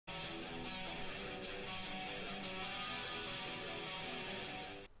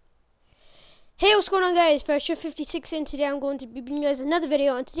Hey, what's going on, guys? Freshshirt56, and today I'm going to be bringing you guys another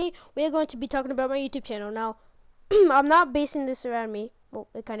video, and today we are going to be talking about my YouTube channel. Now, I'm not basing this around me. Well,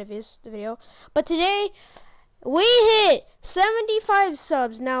 it kind of is, the video. But today, we hit 75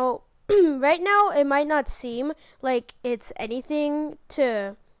 subs. Now, right now, it might not seem like it's anything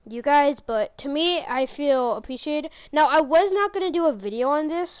to you guys, but to me, I feel appreciated. Now, I was not going to do a video on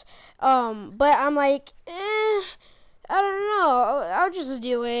this, but I'm like, I don't know. I'll just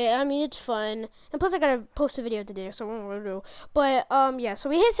do it. I mean, it's fun. And plus, I gotta post a video today, so I don't know what to do. But, yeah. So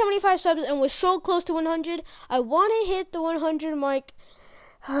we hit 75 subs, and we're so close to 100. I want to hit the 100 mark.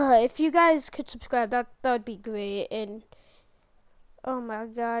 If you guys could subscribe, that would be great. And, oh my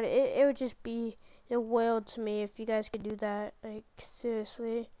god, it would just be the world to me if you guys could do that. Like,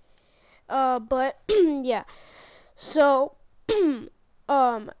 seriously. But, yeah. So,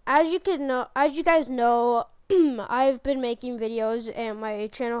 as you guys know, I've been making videos and my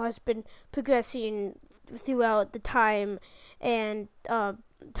channel has been progressing throughout the time and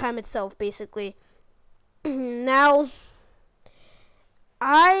time itself, basically. Now,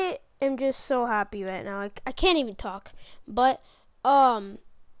 I am just so happy right now. I can't even talk. But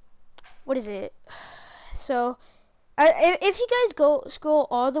what is it? So, if you guys scroll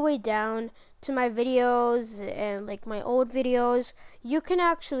all the way down to my videos and like my old videos, you can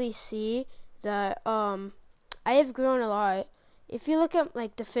actually see that I have grown a lot. If you look at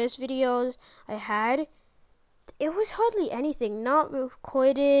like the first videos I had, it was hardly anything. Not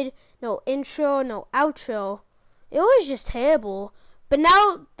recorded, no intro, no outro. It was just terrible. But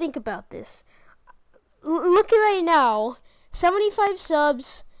now think about this. Look at right now. 75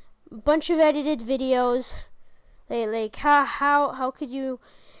 subs, bunch of edited videos. Like how could you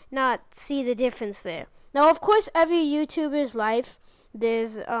not see the difference there? Now, of course, every YouTuber's life,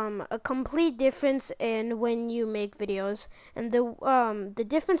 there's a complete difference in when you make videos, and the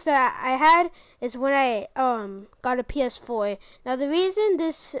difference that I had is when I got a PS4. Now, the reason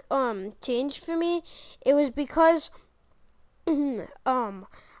this changed for me, it was because the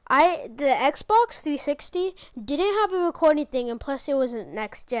Xbox 360 didn't have a recording thing, and plus it wasn't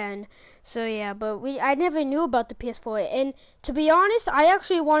next gen. So yeah, but I never knew about the PS4, and to be honest, I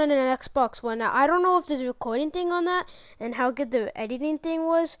actually wanted an Xbox One. Now, I don't know if there's a recording thing on that and how good the editing thing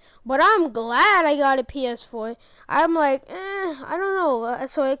was, but I'm glad I got a PS4. I'm like, I don't know.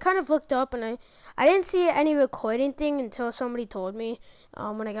 So I kind of looked up, and I didn't see any recording thing until somebody told me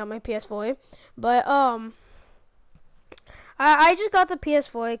when I got my PS4. But I just got the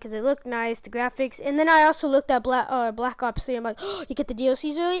PS4 because it looked nice, the graphics, and then I also looked at Black Ops 3. I'm like, oh, you get the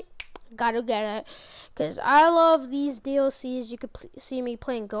DLCs early? Gotta get it, because I love these DLCs. You could see me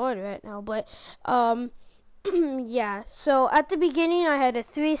playing God right now, but yeah. So at the beginning, I had a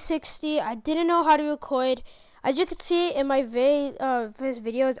 360. I didn't know how to record. As you could see in my very first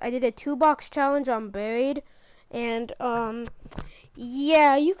videos, I did a 2-box challenge on Buried, and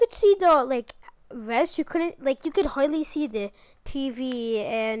yeah, you could see the like rest. You could hardly see the TV,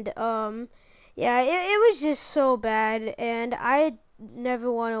 and yeah, it was just so bad, and I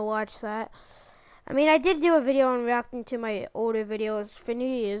never want to watch that. I mean, I did do a video on reacting to my older videos for New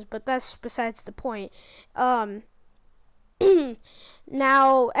Year's, but that's besides the point. Now,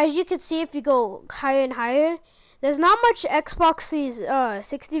 as you can see, if you go higher and higher, there's not much Xbox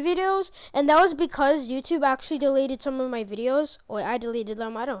 360 videos, and that was because YouTube actually deleted some of my videos, or I deleted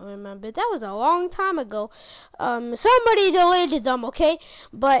them, I don't remember. That was a long time ago. Somebody deleted them, okay?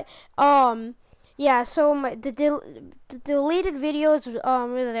 But, yeah, so the deleted videos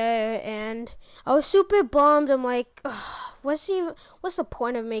were there, and I was super bummed. I'm like, what's the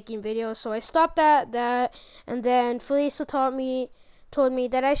point of making videos? So I stopped at that, and then Felisa told me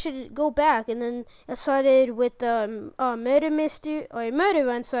that I should go back, and then I started with the murder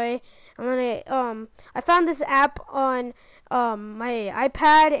run. Sorry, and then I found this app on my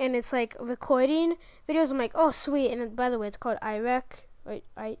iPad, and it's like recording videos. I'm like, oh sweet, and by the way, it's called iRec.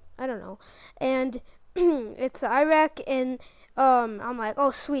 I don't know, and it's iRec, and I'm like, oh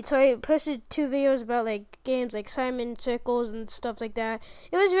sweet. So I posted 2 videos about like games like Simon Circles and stuff like that.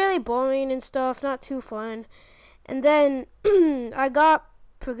 It was really boring and stuff, not too fun. And then I got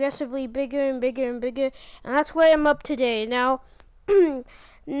progressively bigger and bigger and bigger, and that's where I'm up today. Now,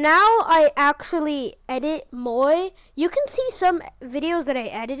 now I actually edit more. You can see some videos that I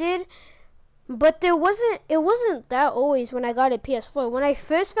edited, but it wasn't that always when I got a PS4. When I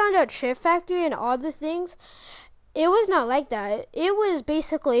first found out Shirt Factory and all the things, it was not like that. It was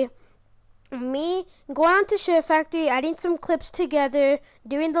basically me going on to Shirt Factory, adding some clips together,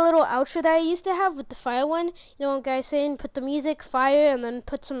 doing the little outro that I used to have with the fire one. You know, one guy saying, put the music, fire, and then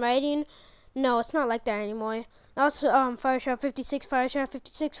put some writing No, it's not like that anymore. Now it's Fire Shot 56, Fire Shot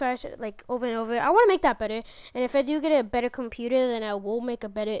 56, Fire Shot, like over and over. I want to make that better, and if I do get a better computer, then I will make a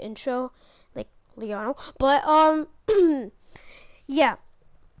better intro, like Leano. But yeah.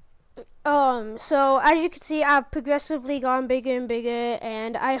 So as you can see, I've progressively gone bigger and bigger,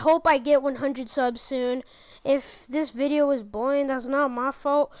 and I hope I get 100 subs soon. If this video is boring, that's not my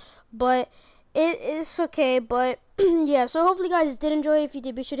fault, but it's okay. But yeah, so hopefully you guys did enjoy. If you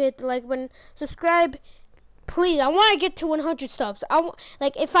did, be sure to hit the like button, subscribe. Please, I want to get to 100 subs.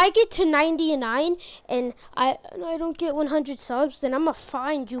 Like if I get to 99 and I don't get 100 subs, then I'm gonna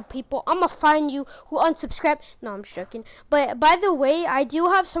find you people. I'm gonna find you who unsubscribe. No, I'm joking. But by the way, I do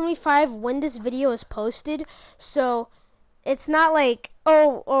have 75 when this video is posted, so it's not like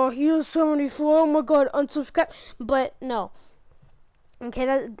oh here's 74. Oh my god, unsubscribe. But no.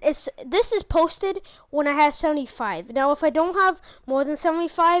 Okay, this is posted when I have 75. Now, if I don't have more than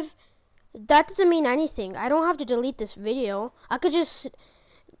 75. That doesn't mean anything. I don't have to delete this video. I could just,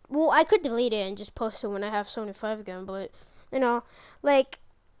 well, I could delete it and just post it when I have 75 again. But, you know, like,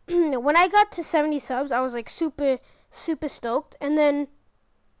 when I got to 70 subs, I was, like, super stoked. And then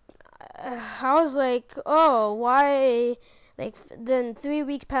I was like, oh, why, like, then 3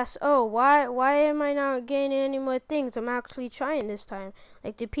 weeks passed. Oh, why am I not getting any more things? I'm actually trying this time.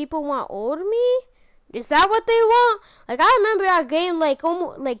 Like, do people want old me? Is that what they want? Like, I remember I gained like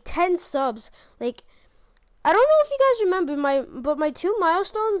almost like 10 subs. Like, I don't know if you guys remember my 2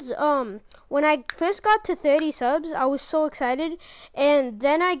 milestones. When I first got to 30 subs, I was so excited, and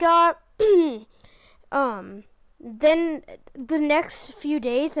then I got then the next few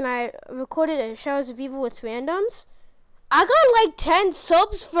days, and I recorded a Showers of Evil with randoms. I got like 10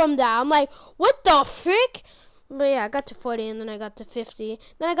 subs from that. I'm like, what the frick? But yeah, I got to 40, and then I got to 50.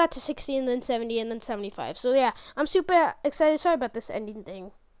 Then I got to 60, and then 70, and then 75. So yeah, I'm super excited. Sorry about this ending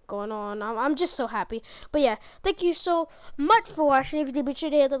thing going on. I'm just so happy. But yeah, thank you so much for watching. If you did, be sure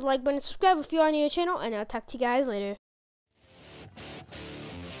to hit the like button, subscribe if you are new to the channel, and I'll talk to you guys later.